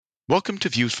Welcome to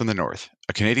Views from the North,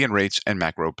 a Canadian rates and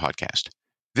macro podcast.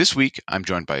 This week, I'm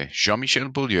joined by Jean-Michel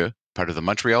Beaulieu, part of the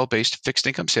Montreal-based fixed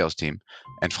income sales team,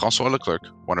 and François Leclerc,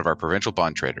 one of our provincial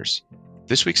bond traders.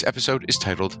 This week's episode is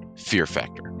titled Fear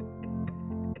Factor.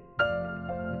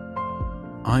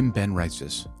 I'm Ben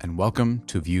Reitzes, and welcome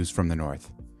to Views from the North.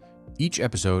 Each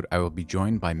episode, I will be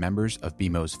joined by members of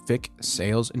BMO's FIC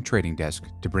sales and trading desk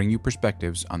to bring you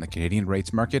perspectives on the Canadian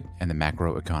rates market and the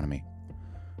macro economy.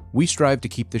 We strive to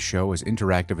keep this show as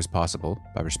interactive as possible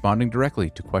by responding directly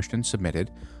to questions submitted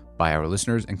by our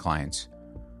listeners and clients.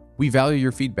 We value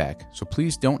your feedback, so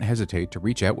please don't hesitate to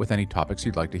reach out with any topics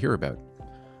you'd like to hear about.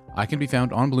 I can be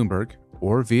found on Bloomberg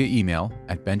or via email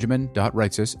at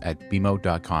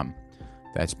benjamin.reitzes@bmo.com.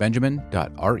 That's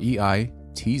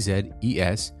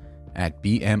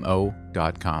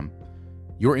benjamin.reitzes@bmo.com.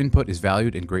 Your input is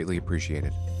valued and greatly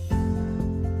appreciated.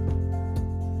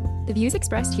 The views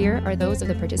expressed here are those of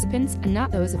the participants and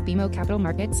not those of BMO Capital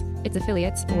Markets, its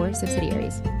affiliates, or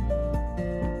subsidiaries.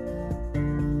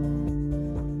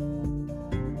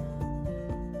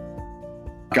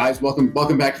 Guys,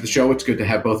 welcome back to the show. It's good to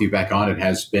have both of you back on. It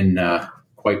has been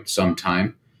quite some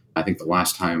time. I think the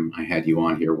last time I had you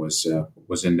on here was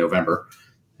in November.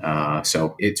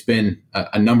 So it's been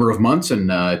a number of months, and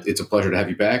it's a pleasure to have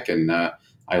you back, and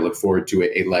I look forward to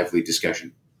a lively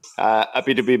discussion.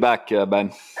 Happy to be back,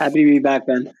 Ben. Happy to be back,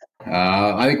 Ben.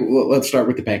 I think let's start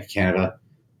with the Bank of Canada.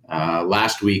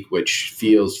 Last week, which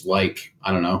feels like,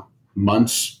 I don't know,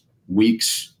 months,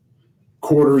 weeks,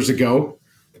 quarters ago,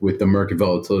 with the market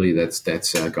volatility that's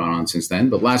gone on since then.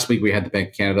 But last week, we had the Bank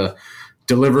of Canada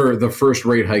deliver the first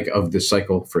rate hike of this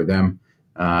cycle for them.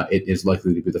 It is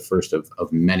likely to be the first of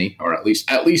many, or at least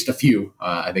a few.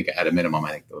 I think at a minimum, I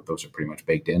think those are pretty much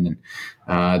baked in. And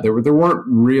there weren't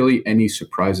really any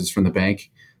surprises from the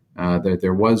bank.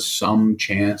 There was some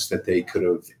chance that they could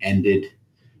have ended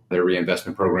their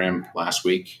reinvestment program last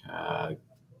week.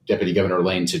 Deputy Governor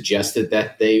Lane suggested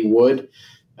that they would.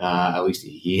 At least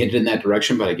he hinted in that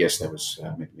direction, but I guess that was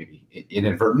maybe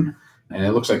inadvertent. And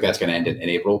it looks like that's going to end in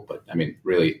April, but I mean,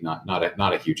 really not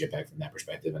a huge impact from that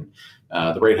perspective. And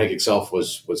the rate hike itself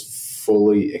was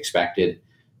fully expected,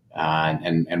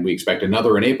 and we expect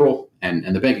another in April.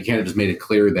 And the Bank of Canada has made it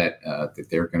clear that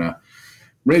they're going to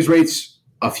raise rates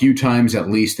a few times at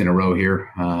least in a row here.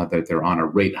 That they're on a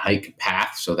rate hike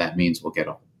path, so that means we'll get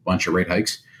a bunch of rate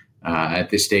hikes.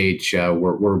 At this stage,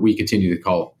 we continue to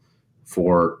call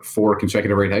for 4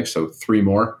 consecutive rate hikes, so 3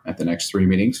 more at the next 3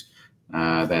 meetings.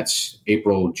 That's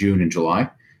April, June, and July.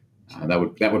 That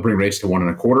would bring rates to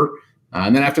 1.25,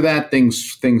 and then after that,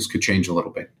 things could change a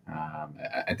little bit.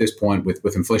 At this point,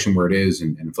 with inflation where it is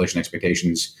and inflation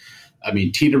expectations, I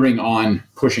mean, teetering on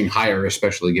pushing higher,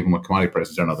 especially given what commodity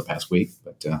prices done over the past week.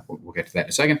 But we'll get to that in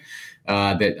a second.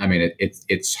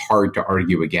 It's hard to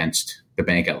argue against the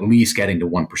bank at least getting to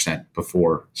 1%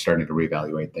 before starting to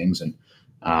reevaluate things. And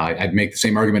I'd make the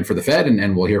same argument for the Fed,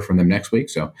 and we'll hear from them next week.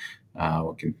 So.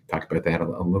 We can talk about that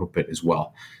a little bit as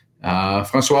well.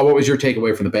 François, what was your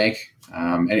takeaway from the bank?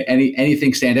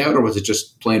 Anything stand out, or was it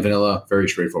just plain vanilla, very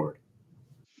straightforward?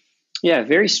 Yeah,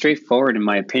 very straightforward in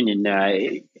my opinion.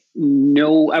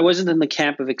 No, I wasn't in the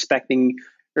camp of expecting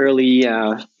early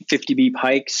 50 beep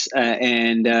hikes,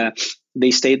 and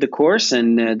they stayed the course,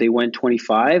 and they went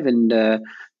 25 and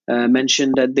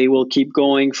mentioned that they will keep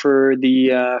going for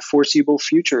the foreseeable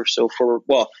future. So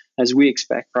as we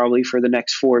expect, probably for the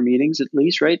next 4 meetings at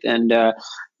least, right? And I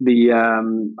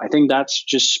think that's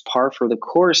just par for the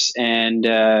course. And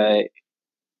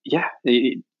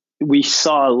we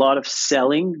saw a lot of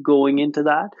selling going into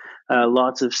that.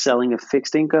 Lots of selling of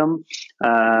fixed income.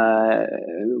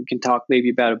 We can talk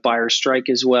maybe about a buyer strike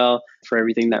as well for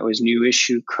everything that was new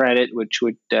issue credit, which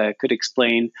could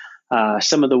explain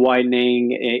some of the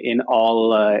widening in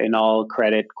all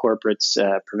credit, corporates,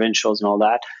 provincials, and all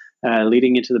that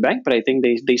leading into the bank. But I think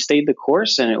they stayed the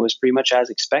course, and it was pretty much as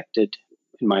expected,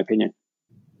 in my opinion.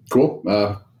 Cool.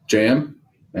 JM,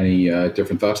 any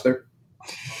different thoughts there?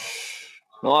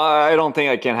 No, I don't think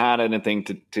I can add anything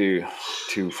to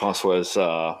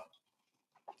François'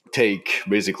 take.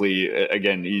 Basically,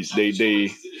 again, they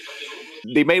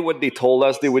made what they told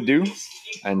us they would do.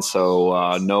 And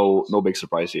so no big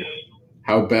surprise here.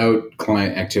 How about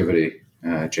client activity,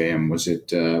 JM? Was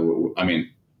it,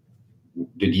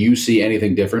 did you see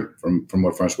anything different from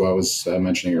what François was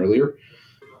mentioning earlier?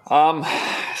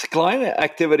 Client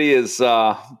activity is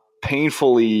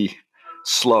painfully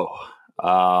slow.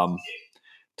 To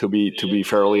be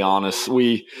fairly honest,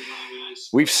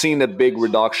 we've seen a big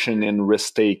reduction in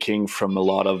risk taking from a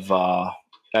lot of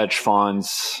hedge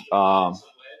funds,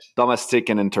 domestic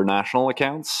and international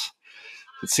accounts.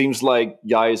 it seems like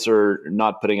guys are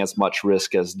not putting as much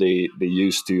risk as they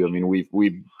used to. I mean,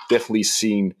 we've definitely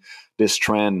seen this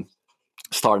trend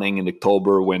starting in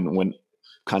October when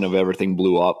kind of everything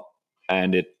blew up,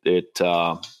 and it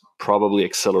probably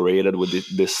accelerated with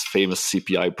this famous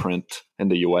CPI print in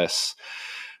the US.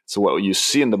 So what you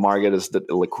see in the market is that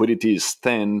the liquidity is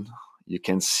thin. You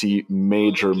can see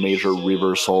major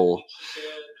reversal.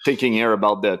 Thinking here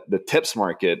about the tips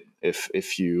market,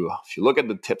 if you look at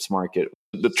the tips market,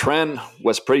 the trend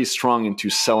was pretty strong into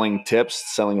selling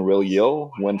tips, selling real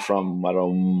yield. Went from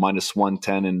minus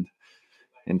 110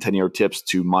 in 10-year tips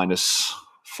to minus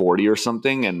 40 or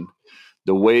something, and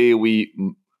the way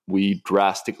we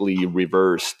drastically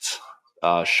reversed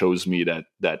shows me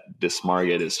that this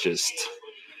market is just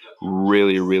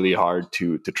really hard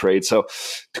to trade. So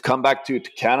to come back to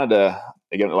Canada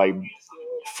again, like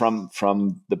from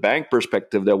the bank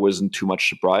perspective, there wasn't too much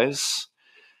surprise.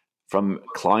 From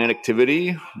client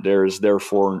activity, there's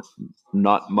therefore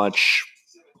not much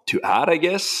to add, I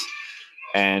guess.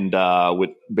 And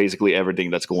with basically everything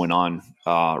that's going on,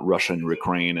 Russia and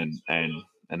Ukraine and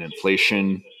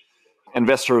inflation,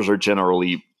 investors are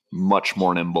generally much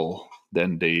more nimble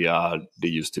than they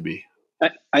used to be.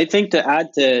 I think to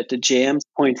add to JM's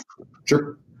point,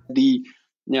 Sure. The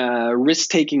risk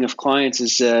taking of clients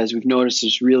is, as we've noticed,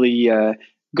 has really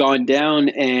gone down,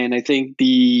 and I think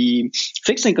the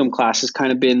fixed income class has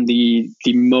kind of been the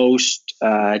most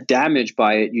damaged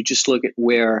by it. You just look at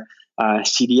where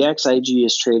CDX IG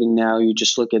is trading now. You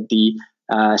just look at the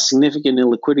significant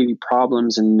illiquidity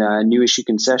problems and new issue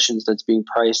concessions that's being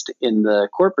priced in the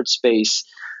corporate space,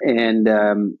 and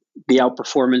the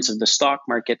outperformance of the stock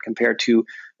market compared to,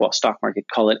 stock market,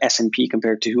 call it S&P,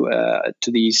 compared to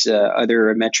these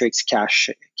other metrics, cash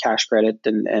credit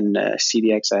and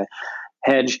CDX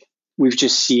hedge. We've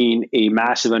just seen a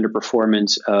massive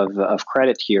underperformance of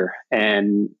credit here,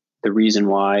 and the reason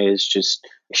why is just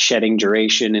shedding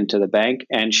duration into the bank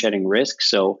and shedding risk.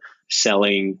 So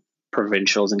selling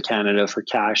provincials in Canada for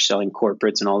cash, selling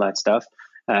corporates and all that stuff,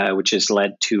 which has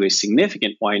led to a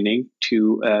significant widening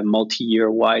to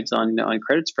multi-year wides on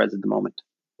credit spreads at the moment.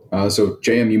 So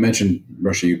JM, you mentioned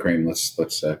Russia, Ukraine. Let's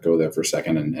go there for a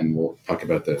second, and we'll talk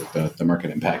about the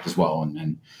market impact as well,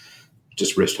 and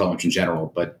just risk tolerance in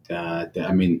general. But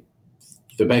I mean,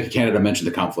 the Bank of Canada mentioned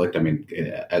the conflict. I mean,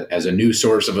 as a new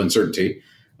source of uncertainty,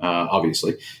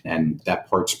 obviously, and that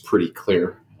part's pretty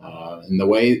clear. And the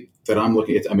way that I'm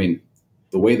looking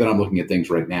at things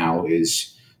right now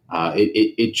is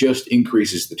it just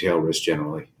increases the tail risk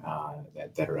generally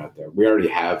that are out there.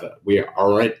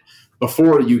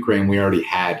 Before Ukraine, we already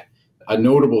had a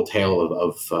notable tail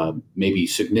of maybe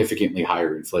significantly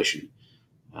higher inflation,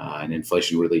 and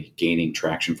inflation really gaining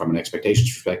traction from an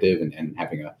expectations perspective, and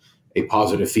having a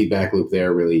positive feedback loop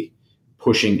there, really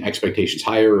pushing expectations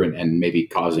higher and maybe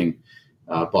causing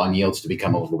bond yields to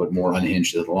become a little bit more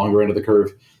unhinged at the longer end of the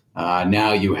curve.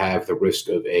 Now you have the risk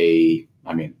of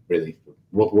really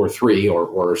World War III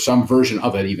or some version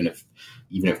of it, even if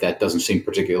that doesn't seem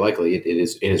particularly likely. It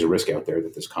is a risk out there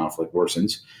that this conflict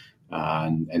worsens,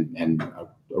 and a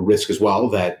risk as well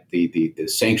that the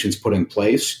sanctions put in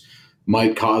place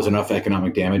might cause enough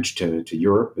economic damage to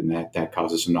Europe, and that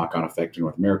causes some knock-on effect to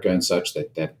North America and such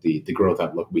that the growth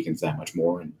outlook weakens that much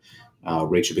more, and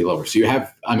rates should be lower. So you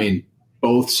have,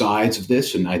 both sides of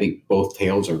this, and I think both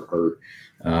tails are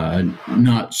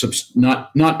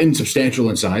not insubstantial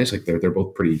in size. Like they're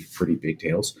both pretty big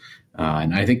tails,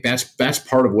 and I think that's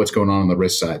part of what's going on the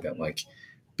risk side. That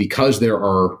because there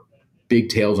are big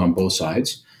tails on both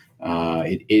sides,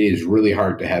 it is really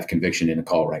hard to have conviction in a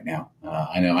call right now.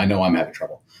 I know I'm having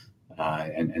trouble,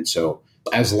 and so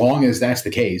as long as that's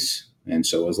the case, and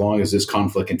so as long as this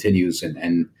conflict continues,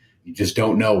 and you just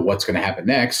don't know what's going to happen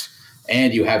next,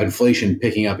 and you have inflation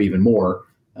picking up even more,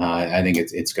 I think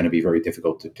it's going to be very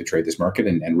difficult to trade this market,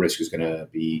 and risk is going to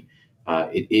be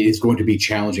it is going to be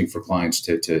challenging for clients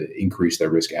to increase their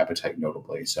risk appetite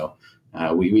notably. So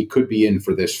we could be in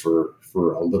for this for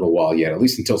a little while yet, at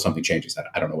least until something changes.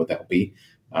 I don't know what that will be.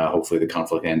 Hopefully the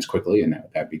conflict ends quickly, and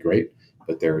that'd be great.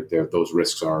 But those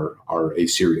risks are a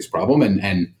serious problem.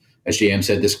 And as JM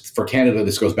said, this for Canada,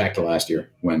 this goes back to last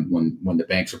year when the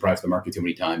banks surprised the market too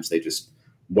many times. They just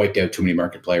wiped out too many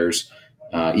market players.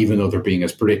 Even though they're being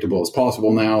as predictable as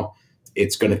possible now,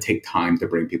 it's going to take time to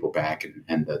bring people back,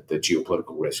 and the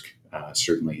geopolitical risk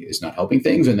certainly is not helping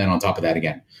things. And then on top of that,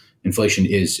 again, inflation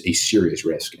is a serious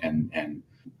risk, and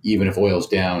even if oil's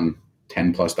down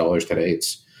 $10+ today,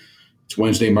 it's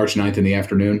Wednesday, March 9th in the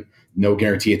afternoon. No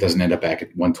guarantee it doesn't end up back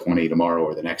at 120 tomorrow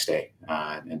or the next day.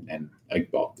 Add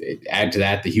to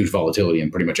that the huge volatility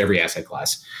in pretty much every asset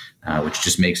class, which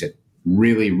just makes it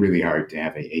really, really hard to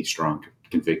have a strong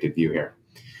convicted view here.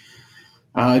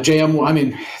 JM, I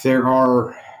mean, there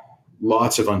are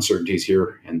lots of uncertainties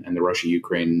here, and the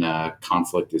Russia-Ukraine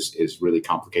conflict is really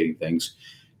complicating things.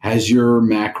 Has your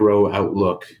macro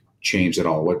outlook changed at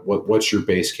all? What's your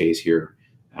base case here?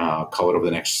 Call it over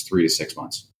the next 3 to 6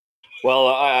 months. Well,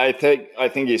 I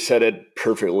think you said it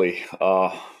perfectly.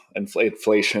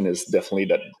 Inflation is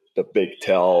definitely the big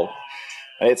tell.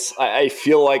 I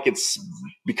feel like it's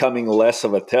becoming less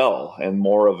of a tell and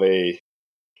more of a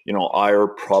higher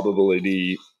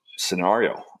probability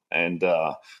scenario. And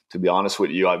to be honest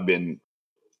with you, I've been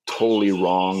totally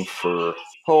wrong for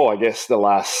I guess the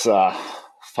last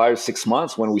 5-6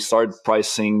 months when we started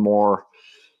pricing more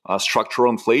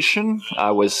structural inflation.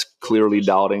 I was clearly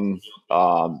doubting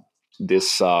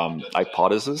this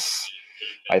hypothesis.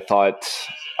 I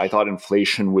thought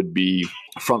inflation would be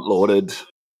front loaded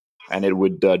and it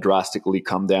would drastically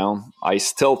come down. I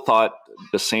still thought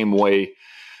the same way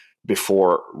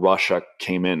before Russia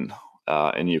came in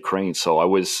Ukraine. So I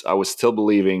was still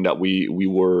believing that we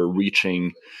were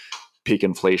reaching peak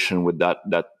inflation with that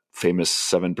famous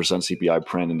 7% CPI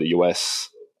print in the US.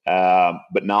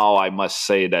 But now I must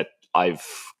say that I've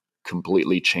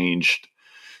completely changed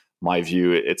my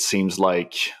view. It seems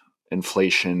like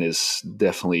inflation is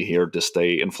definitely here to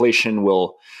stay. Inflation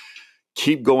will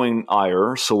keep going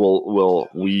higher. So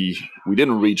we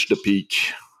didn't reach the peak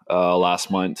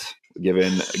last month,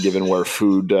 given where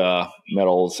food,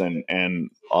 metals,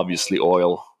 and obviously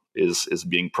oil is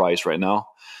being priced right now.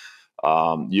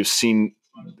 You've seen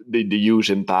the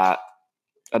huge impact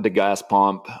at the gas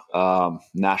pump.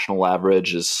 National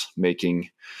average is making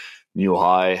new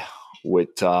high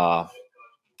with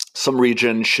some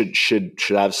region should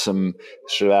have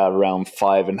around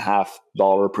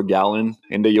 $5.50 per gallon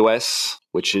in the US,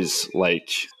 which is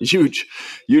like huge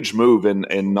move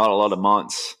in not a lot of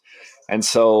months. And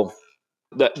so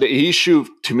the issue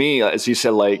to me, as you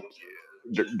said, like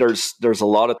there's a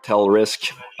lot of tail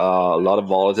risk, a lot of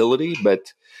volatility,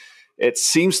 but it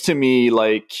seems to me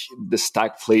like the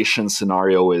stagflation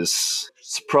scenario it's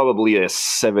probably a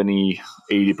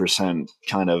 70-80%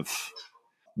 kind of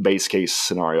base case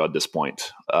scenario at this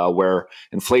point, where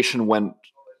inflation went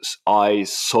high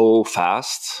so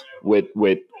fast with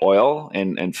oil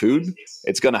and food.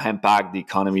 It's going to impact the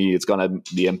economy. It's going to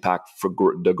be impact for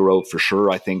the growth for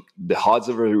sure. I think the odds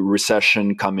of a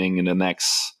recession coming in the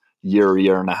next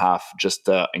year and a half just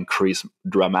increase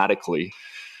dramatically.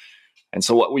 And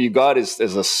so what we got is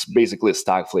basically a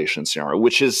stagflation scenario,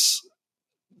 which is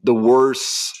the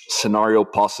worst scenario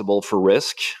possible for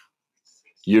risk,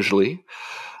 usually.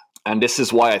 And this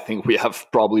is why I think we have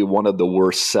probably one of the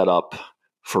worst setup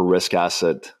for risk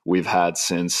asset we've had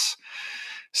since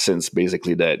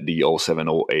basically the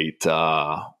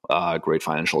 07-08 great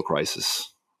financial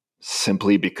crisis.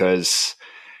 Simply because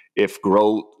if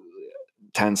growth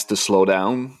tends to slow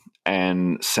down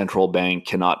and central bank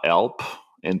cannot help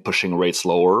in pushing rates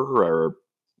lower or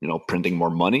printing more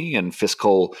money, and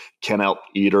fiscal can't help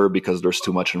either because there's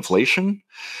too much inflation.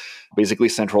 Basically,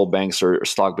 central banks are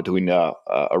stuck between a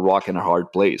rock and a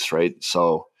hard place, right?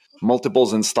 So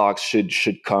multiples in stocks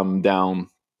should come down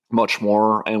much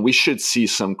more, and we should see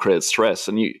some credit stress.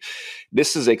 And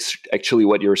this is actually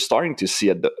what you're starting to see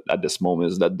at this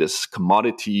moment, is that this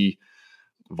commodity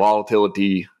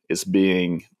volatility is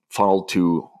being funneled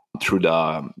through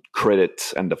the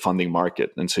credit and the funding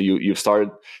market. And so you've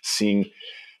started seeing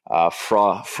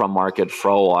from market,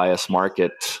 OIS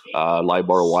market,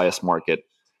 LIBOR OIS market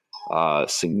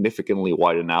significantly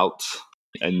widen out,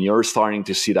 and you're starting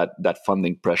to see that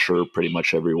funding pressure pretty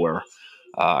much everywhere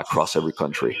across every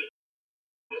country.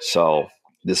 So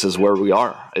this is where we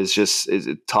are. It's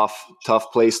a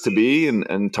tough place to be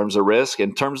in terms of risk.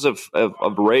 In terms of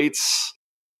rates,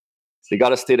 they got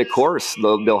to stay the course.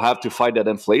 They'll have to fight that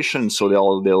inflation, so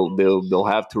they'll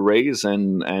have to raise.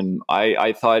 And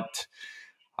I thought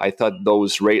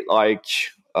those rate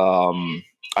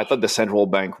I thought the central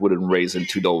bank wouldn't raise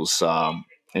into those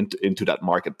into that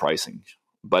market pricing,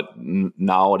 but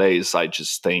nowadays I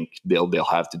just think they'll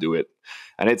have to do it,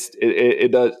 and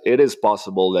it is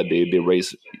possible that they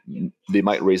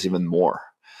might raise even more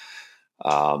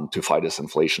to fight this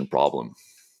inflation problem.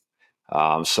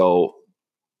 So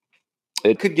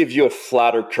it could give you a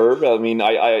flatter curve. I mean,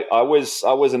 I was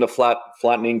in a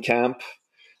flattening camp.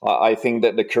 I think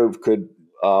that the curve could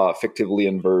effectively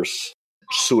inverse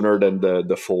sooner than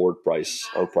the forward price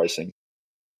or pricing.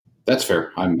 That's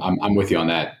fair. I'm with you on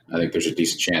that. I think there's a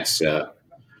decent chance.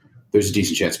 We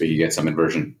could get some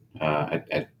inversion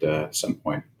at some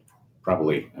point.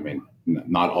 Probably. I mean,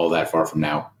 not all that far from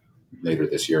now, later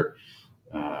this year.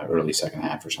 early second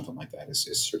half or something like that is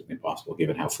certainly possible,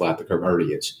 given how flat the curve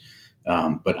already is.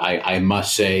 But I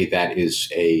must say that is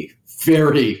a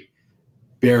very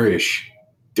bearish,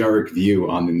 dark view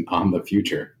on the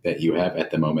future that you have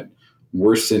at the moment.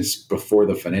 Worse since before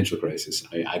the financial crisis.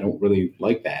 I don't really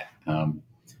like that.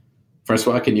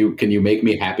 Francois, can you make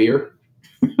me happier?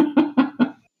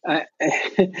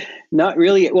 Not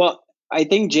really. Well, I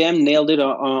think Jam nailed it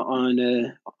on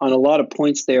a lot of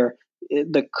points there.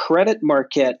 The credit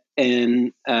market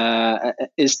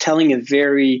is telling a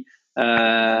very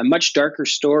much darker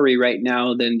story right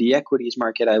now than the equities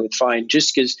market, I would find,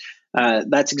 just because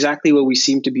that's exactly what we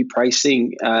seem to be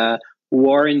pricing: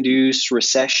 war-induced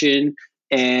recession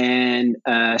and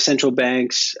central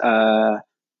banks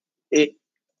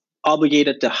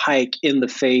obligated to hike in the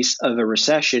face of a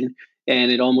recession.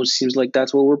 And it almost seems like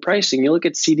that's what we're pricing. You look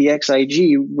at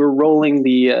CDXIG, we're rolling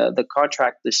the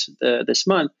contract this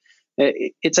month.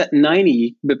 It's at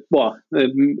 90, but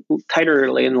tighter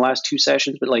in the last two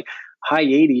sessions, but like high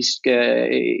 80s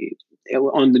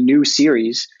on the new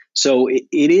series. So it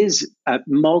is at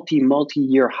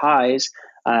multi-year highs,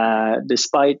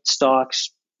 despite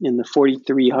stocks in the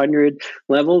 4,300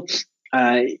 level.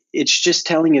 It's just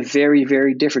telling a very,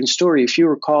 very different story. If you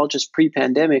recall, just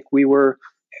pre-pandemic, we were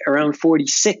around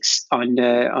 46 on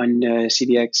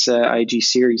CDX IG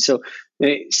series. So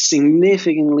a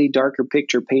significantly darker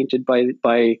picture painted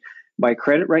by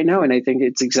credit right now. And I think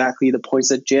it's exactly the points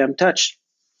that Jam touched.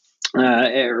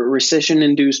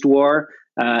 Recession-induced war,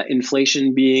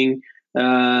 inflation being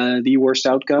the worst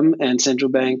outcome, and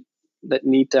central bank that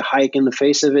need to hike in the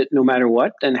face of it no matter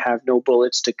what and have no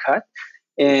bullets to cut.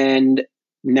 And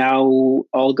now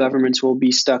all governments will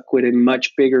be stuck with a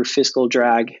much bigger fiscal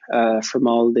drag from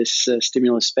all this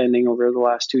stimulus spending over the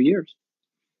last 2 years.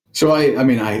 So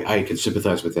I can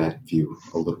sympathize with that view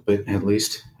a little bit, at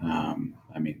least.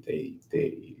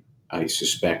 I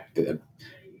suspect that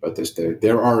about this,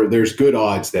 there's good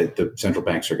odds that the central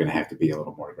banks are going to have to be a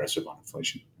little more aggressive on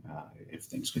inflation if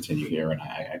things continue here. And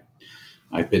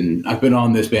I've been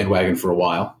on this bandwagon for a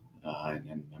while,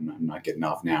 and I'm not getting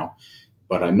off now,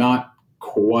 but I'm not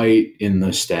quite in the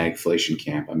stagflation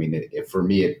camp. I mean, for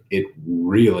me, it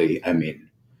really,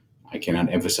 I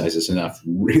cannot emphasize this enough,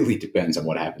 really depends on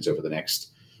what happens over the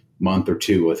next month or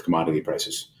two with commodity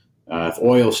prices. If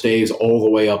oil stays all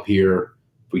the way up here,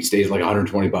 if we stays like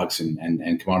 $120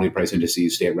 and commodity price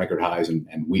indices stay at record highs and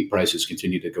wheat prices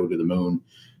continue to go to the moon,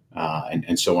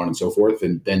 and so on and so forth,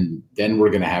 and then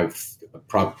we're going to have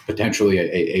potentially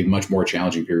a much more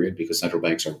challenging period, because central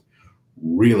banks are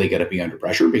really going to be under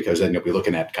pressure, because then you'll be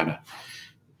looking at kind of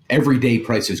everyday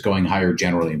prices going higher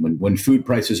generally. And when food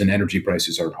prices and energy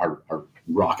prices are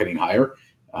rocketing higher,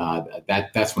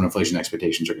 that's when inflation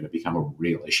expectations are going to become a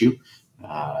real issue,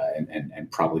 and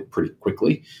probably pretty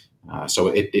quickly. So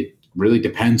it really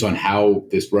depends on how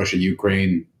this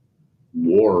Russia-Ukraine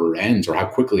war ends, or how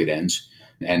quickly it ends,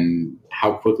 and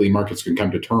how quickly markets can come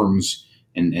to terms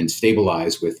and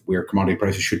stabilize with where commodity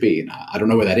prices should be. And I don't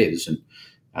know where that is. And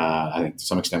I think to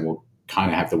some extent we'll kind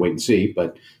of have to wait and see.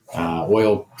 But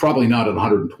oil probably not at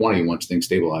 120 once things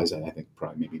stabilize. I think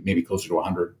probably maybe closer to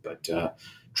 100. But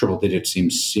triple digits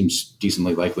seems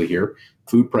decently likely here.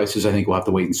 Food prices, I think we'll have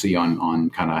to wait and see on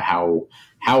kind of how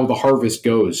the harvest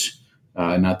goes.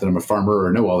 Not that I'm a farmer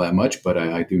or know all that much, but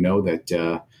I do know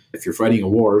that if you're fighting a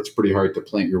war, it's pretty hard to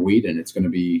plant your wheat, and it's going to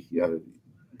be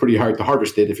pretty hard to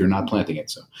harvest it if you're not planting it.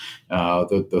 So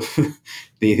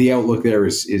the outlook there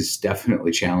is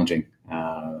definitely challenging.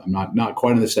 I'm not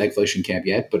quite in the stagflation camp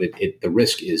yet, but the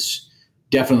risk is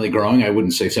definitely growing. I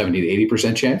wouldn't say 70 to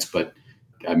 80% chance, but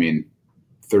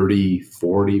 30,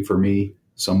 40 for me,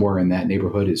 somewhere in that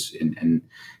neighborhood and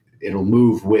it'll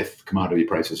move with commodity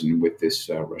prices and with this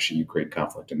Russia-Ukraine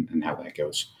conflict and how that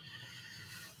goes.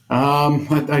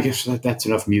 I guess that's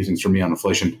enough musings for me on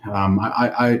inflation.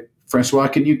 Francois,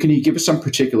 can you give us some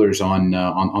particulars on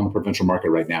the provincial market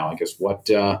right now? I guess what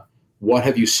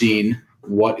have you seen?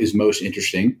 What is most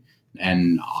interesting?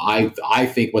 And I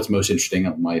think what's most interesting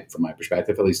from my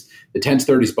perspective, at least, the 10s,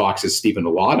 30s box has steepened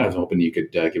a lot. I was hoping you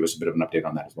could give us a bit of an update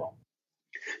on that as well.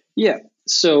 Yeah.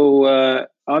 So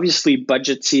obviously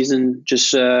budget season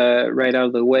just right out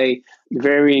of the way,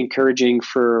 very encouraging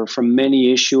from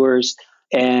many issuers,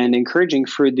 and encouraging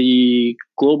for the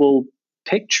global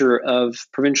picture of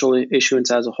provincial issuance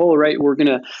as a whole, right? We're going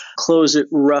to close it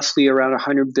roughly around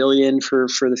 100 billion for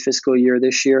the fiscal year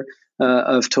this year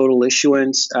of total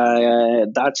issuance.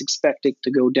 That's expected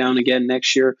to go down again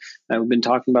next year. We've been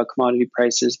talking about commodity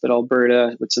prices, but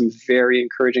Alberta with some very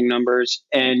encouraging numbers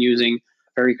and using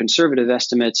very conservative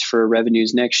estimates for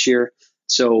revenues next year.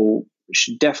 So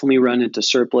should definitely run into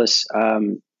surplus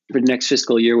for the next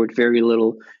fiscal year with very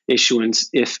little issuance,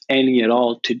 if any at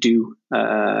all, to do,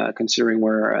 considering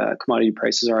where commodity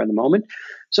prices are at the moment.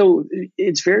 So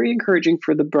it's very encouraging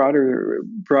for the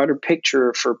broader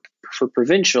picture for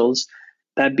provincials.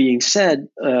 That being said,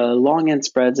 long end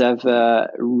spreads have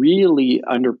really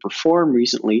underperformed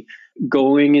recently.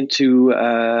 Going into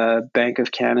Bank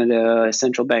of Canada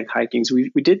central bank hikings,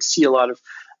 we did see a lot of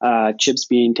chips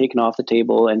being taken off the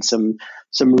table, and some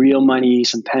real money,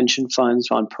 some pension funds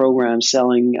on programs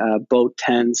selling both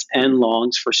 10s and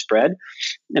longs for spread.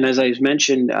 And as I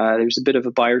mentioned, there's a bit of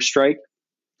a buyer strike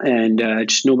and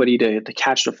just nobody to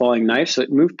catch the falling knife. So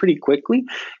it moved pretty quickly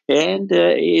and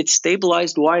it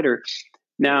stabilized wider.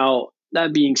 Now,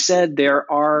 that being said,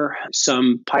 there are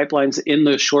some pipelines in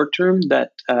the short term that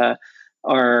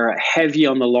are heavy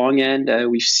on the long end.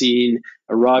 We've seen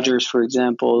Rogers, for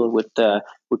example, with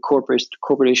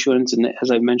corporate issuance, and as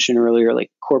I mentioned earlier,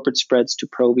 like corporate spreads to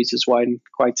probies has widened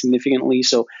quite significantly.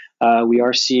 So we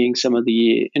are seeing some of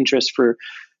the interest for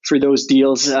those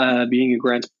deals being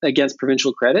against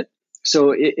provincial credit.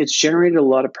 So it's generated a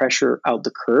lot of pressure out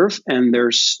the curve, and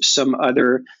there's some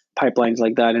other pipelines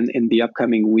like that in the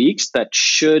upcoming weeks that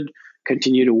should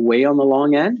continue to weigh on the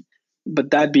long end.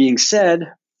 But that being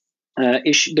said,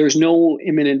 there's no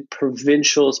imminent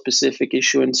provincial specific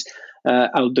issuance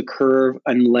out the curve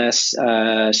unless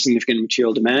significant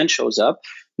material demand shows up.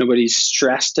 Nobody's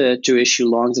stressed to issue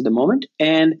longs at the moment,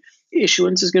 and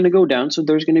issuance is going to go down, so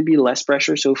there's going to be less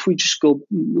pressure. So if we just go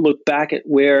look back at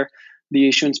where the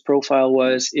issuance profile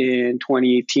was in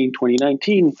 2018,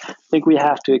 2019, I think we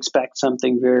have to expect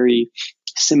something very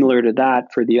similar to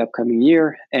that for the upcoming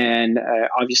year. And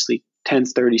obviously,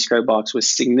 10s 30 square box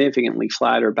was significantly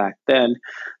flatter back then,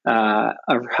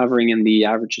 hovering in the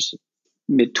averages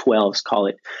mid 12s, call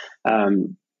it.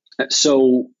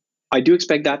 So I do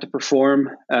expect that to perform.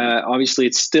 Obviously,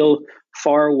 it's still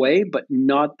far away, but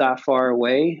not that far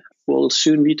away. We'll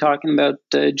soon be talking about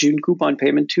June coupon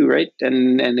payment too, right?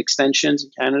 And extensions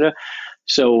in Canada.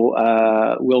 So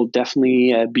we'll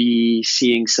definitely be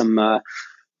seeing some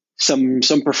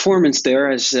performance there,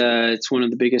 as it's one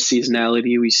of the biggest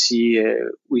seasonality we see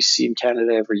in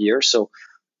Canada every year. So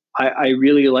I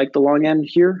really like the long end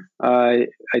here. I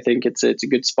think it's a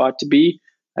good spot to be.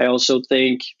 I also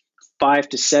think 5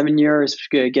 to 7 years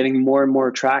getting more and more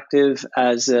attractive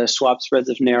as swap spreads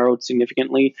have narrowed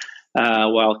significantly,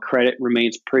 while credit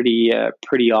remains pretty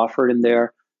offered in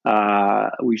there.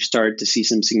 We've started to see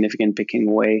some significant picking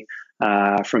away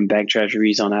from bank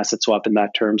treasuries on asset swap in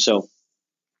that term. So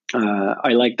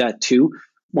I like that too.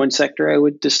 One sector I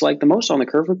would dislike the most on the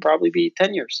curve would probably be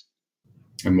 10 years.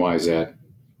 And why is that?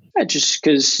 Just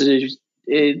because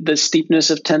the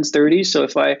steepness of 10s 30s. So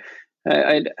if I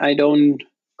don't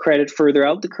credit further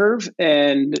out the curve,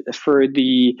 and for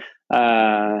the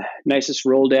nicest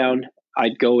roll down,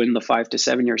 I'd go in the 5 to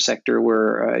 7 year sector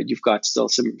where you've got still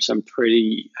some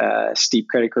pretty steep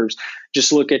credit curves.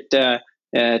 Just look at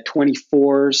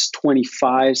 24s,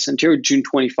 25s. Until June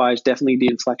 25 is definitely the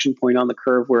inflection point on the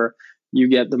curve where you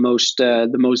get the most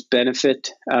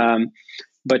benefit.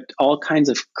 But all kinds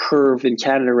of curve in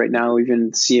Canada right now, even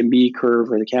CMB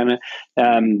curve or the Canada,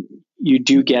 you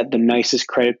do get the nicest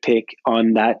credit pick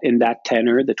on that in that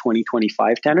tenor, the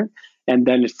 2025 tenor, and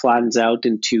then it flattens out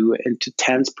into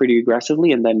 10s pretty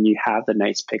aggressively, and then you have the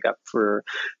nice pickup for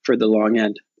the long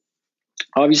end.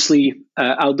 Obviously,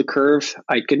 out the curve,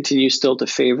 I continue still to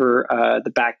favor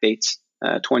the back dates,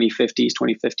 2050s,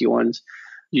 2051s.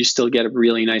 You still get a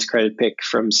really nice credit pick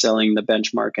from selling the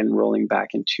benchmark and rolling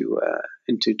back into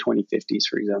 2050s,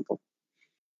 for example.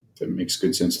 That makes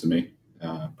good sense to me.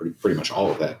 Pretty much all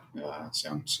of that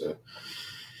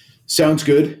sounds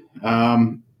good.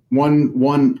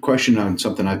 One question on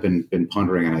something I've been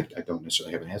pondering, and I don't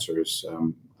necessarily have an answer, is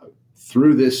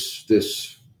through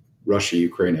this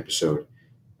Russia-Ukraine episode,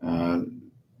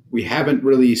 we haven't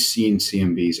really seen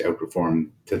CMBs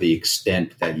outperform to the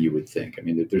extent that you would think. I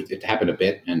mean, it happened a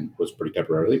bit and was pretty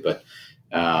temporarily, but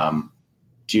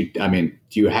do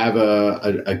you have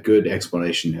a good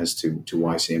explanation as to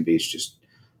why CMBs just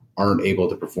aren't able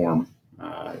to perform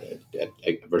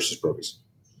versus probies?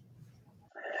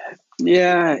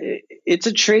 Yeah, it's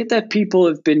a trade that people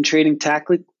have been trading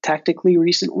tactically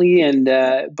recently, and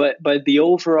but the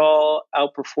overall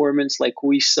outperformance, like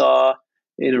we saw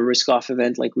in a risk-off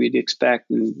event, like we'd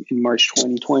expect in March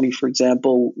 2020, for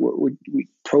example,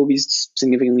 probies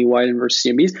significantly widened versus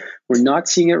CMBs. We're not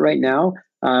seeing it right now.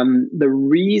 The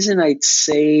reason I'd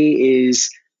say is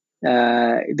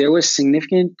there was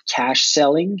significant cash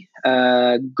selling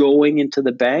going into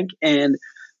the bank, and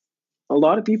a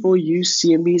lot of people use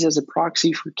CMBs as a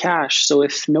proxy for cash. So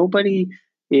if nobody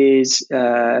is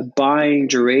buying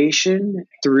duration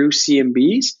through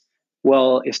CMBs.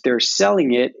 Well, if they're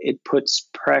selling it, it puts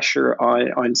pressure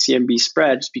on CMB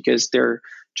spreads because they're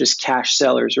just cash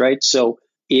sellers, right? So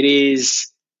it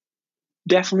is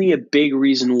definitely a big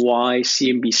reason why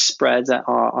CMB spreads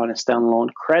on a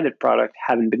standalone credit product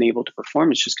haven't been able to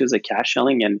perform. It's just because of cash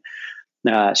selling and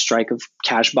strike of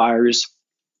cash buyers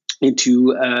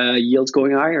into yields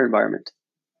going higher environment.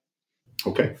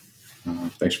 Okay,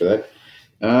 thanks for that.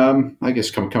 I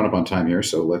guess coming up on time here,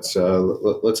 so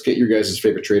let's get your guys'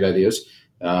 favorite trade ideas.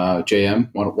 JM,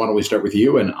 why don't we start with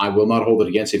you? And I will not hold it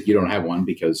against if you don't have one,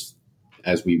 because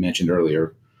as we mentioned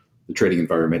earlier, the trading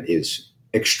environment is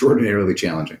extraordinarily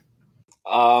challenging.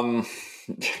 Yeah,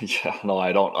 no,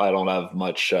 I don't have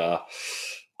much.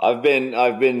 I've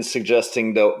been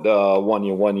suggesting the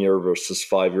 1 year versus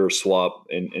 5 year swap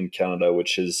in Canada,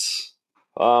 which is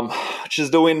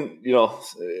doing,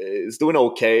 it's doing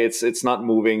okay. It's not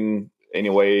moving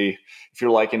anyway. If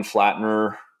you're like in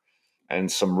flattener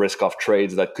and some risk off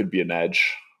trades, that could be an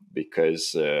edge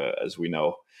because as we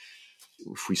know,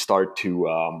 if we start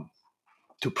to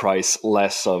price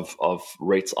less of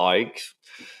rates hike,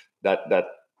 that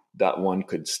one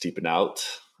could steepen out.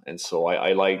 And so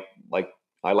I like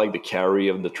the carry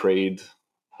of the trade.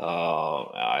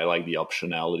 I like the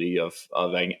optionality of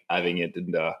having it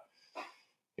in the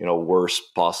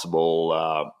worst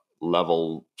possible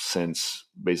level since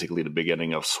basically the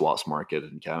beginning of swaps market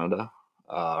in Canada.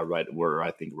 We're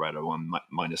I think right around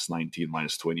minus 19,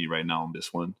 minus 20 right now on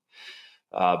this one.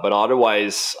 But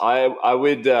otherwise, I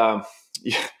would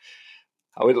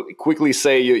quickly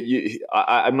say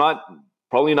I'm not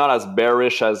probably not as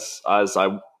bearish as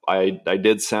I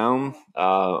did sound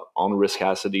on risk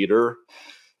asset either.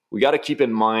 We got to keep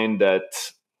in mind that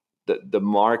the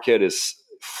market is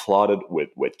flooded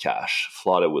with cash,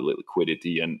 flooded with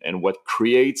liquidity, and what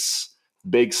creates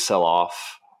big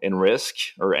sell-off in risk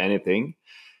or anything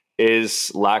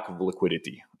is lack of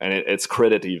liquidity, and it's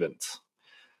credit event.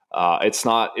 It's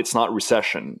not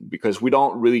recession, because we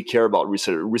don't really care about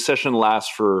recession. Recession lasts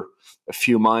for a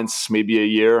few months, maybe a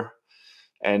year,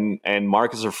 and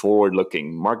markets are forward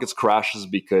looking. Markets crashes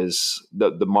because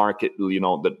the market,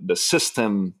 the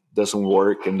system doesn't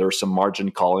work, and there's some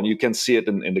margin call, and you can see it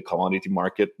in the commodity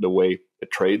market, the way it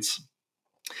trades.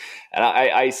 And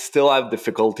I still have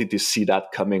difficulty to see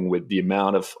that coming with the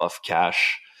amount of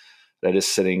cash that is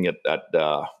sitting at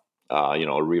a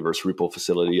reverse repo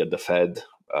facility at the Fed,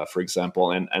 for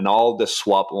example, and all the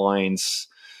swap lines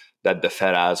that the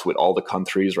Fed has with all the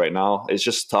countries right now. It's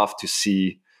just tough to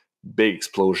see big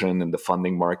explosion in the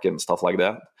funding market and stuff like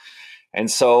that. And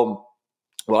so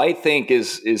what I think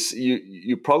is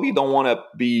you probably don't want to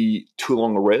be too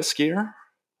long a risk here,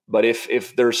 but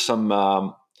if there's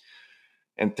some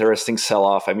interesting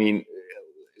sell-off, I mean,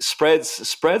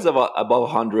 spreads above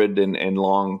 100 in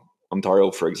long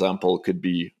Ontario, for example, could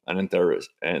be an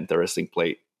interesting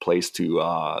place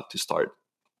to start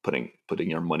putting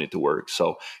your money to work.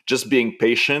 So just being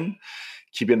patient,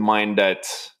 keep in mind that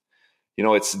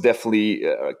it's definitely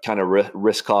a kind of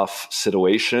risk-off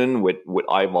situation with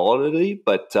high volatility,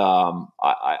 but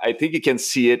I think you can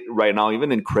see it right now,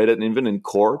 even in credit and even in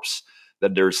corps,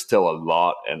 that there's still a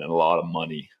lot of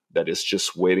money that is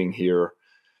just waiting here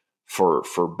for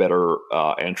better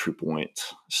entry point.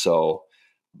 So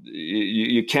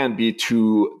you can't be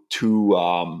too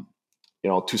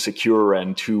secure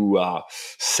and too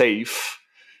safe.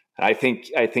 I think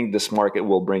this market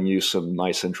will bring you some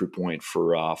nice entry point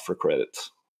for credit.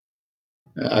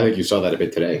 I think you saw that a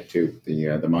bit today too.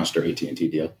 The monster AT&T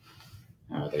deal.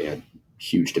 They had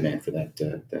huge demand for that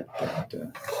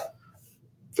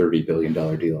 $30 billion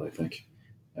deal, I think.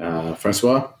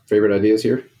 Francois, favorite ideas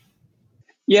here?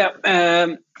 Yeah,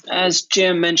 as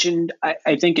Jim mentioned,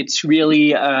 I think it's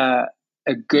really a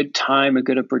good time, a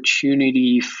good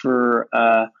opportunity for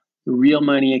real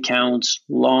money accounts,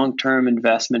 long-term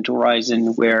investment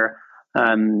horizon, where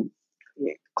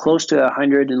close to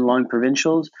 100 in long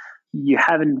provincials, you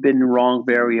haven't been wrong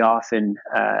very often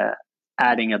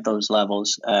adding at those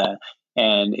levels.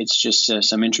 And it's just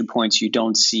some entry points you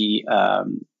don't see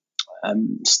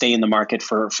stay in the market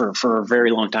for a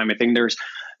very long time. I think there's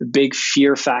a big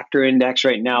fear factor index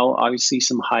right now, obviously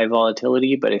some high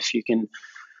volatility, but if you can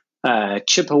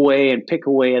chip away and pick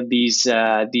away at these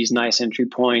nice entry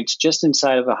points just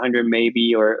inside of 100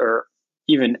 maybe, or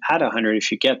even at 100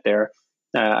 if you get there,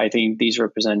 I think these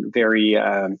represent very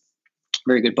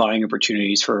good buying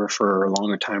opportunities for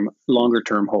longer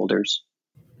term holders.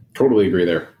 Totally agree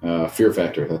there. Fear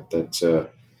factor, that's a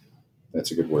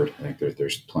good word. I think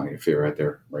there's plenty of fear out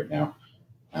there right now.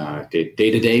 Day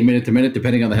to day, minute to minute,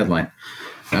 depending on the headline.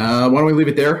 Why don't we leave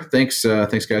it there? Thanks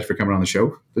guys for coming on the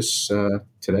show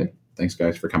today. Thanks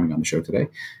guys for coming on the show today.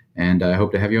 And I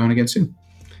hope to have you on again soon.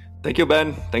 Thank you,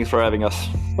 Ben. Thanks for having us.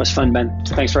 It was fun, Ben.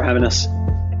 Thanks for having us.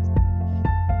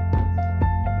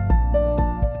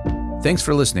 Thanks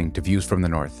for listening to Views from the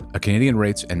North, a Canadian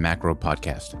rates and macro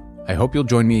podcast. I hope you'll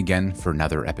join me again for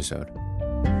another episode.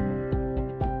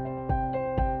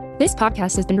 This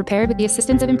podcast has been prepared with the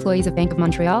assistance of employees of Bank of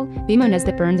Montreal, BMO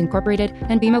Nesbitt Burns Incorporated,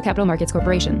 and BMO Capital Markets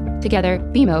Corporation. Together,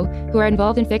 BMO, who are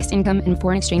involved in fixed income and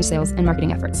foreign exchange sales and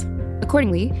marketing efforts.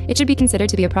 Accordingly, it should be considered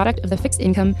to be a product of the fixed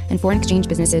income and foreign exchange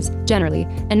businesses generally,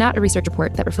 and not a research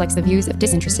report that reflects the views of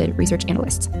disinterested research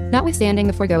analysts. Notwithstanding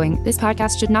the foregoing, this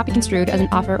podcast should not be construed as an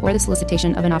offer or the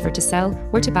solicitation of an offer to sell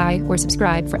or to buy or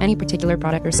subscribe for any particular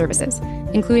product or services,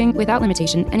 including, without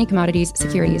limitation, any commodities,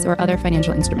 securities, or other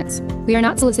financial instruments. We are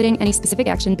not soliciting any specific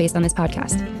action based on this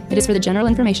podcast. It is for the general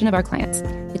information of our clients.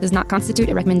 It does not constitute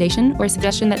a recommendation or a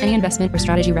suggestion that any investment or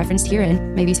strategy referenced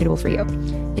herein may be suitable for you.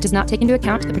 It does not take into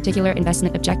account the particular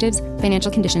investment objectives,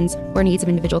 financial conditions, or needs of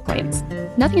individual clients.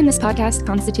 Nothing in this podcast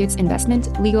constitutes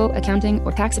investment, legal, accounting,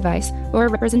 or tax advice, or a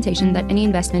representation that any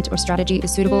investment or strategy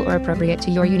is suitable or appropriate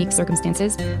to your unique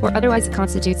circumstances, or otherwise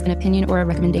constitutes an opinion or a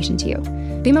recommendation to you.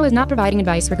 BMO is not providing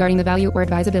advice regarding the value or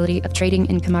advisability of trading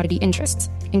in commodity interests,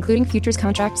 including futures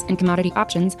contracts and commodity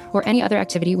options, or any other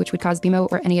activity which would cause BMO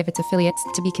or any of its affiliates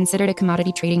to be considered a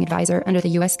commodity trading advisor under the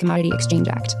U.S. Commodity Exchange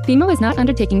Act. BMO is not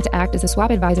undertaking to act as a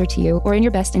swap advisor to you or in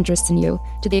your best interests in you.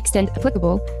 To the extent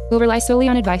applicable, will rely solely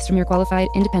on advice from your qualified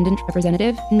independent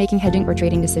representative in making hedging or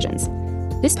trading decisions.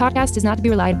 This podcast is not to be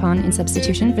relied upon in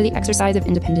substitution for the exercise of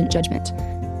independent judgment.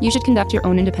 You should conduct your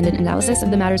own independent analysis of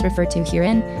the matters referred to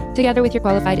herein, together with your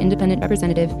qualified independent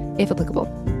representative, if applicable.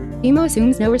 BMO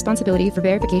assumes no responsibility for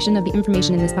verification of the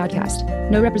information in this podcast.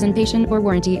 No representation or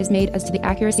warranty is made as to the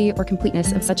accuracy or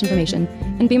completeness of such information,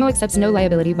 and BMO accepts no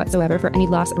liability whatsoever for any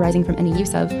loss arising from any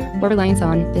use of or reliance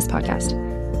on this podcast.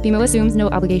 BMO assumes no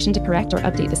obligation to correct or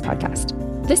update this podcast.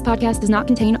 This podcast does not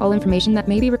contain all information that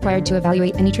may be required to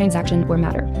evaluate any transaction or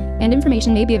matter, and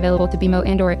information may be available to BMO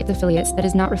and/or its affiliates that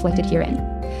is not reflected herein.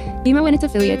 BMO and its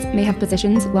affiliates may have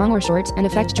positions, long or short, and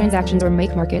affect transactions or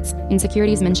make markets in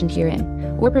securities mentioned herein,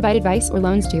 or provide advice or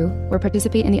loans to, or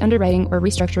participate in the underwriting or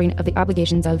restructuring of the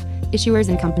obligations of issuers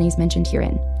and companies mentioned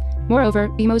herein. Moreover,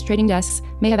 BMO's trading desks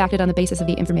may have acted on the basis of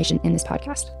the information in this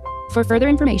podcast. For further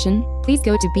information, please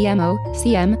go to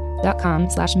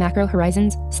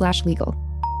bmocm.com/macrohorizons/legal.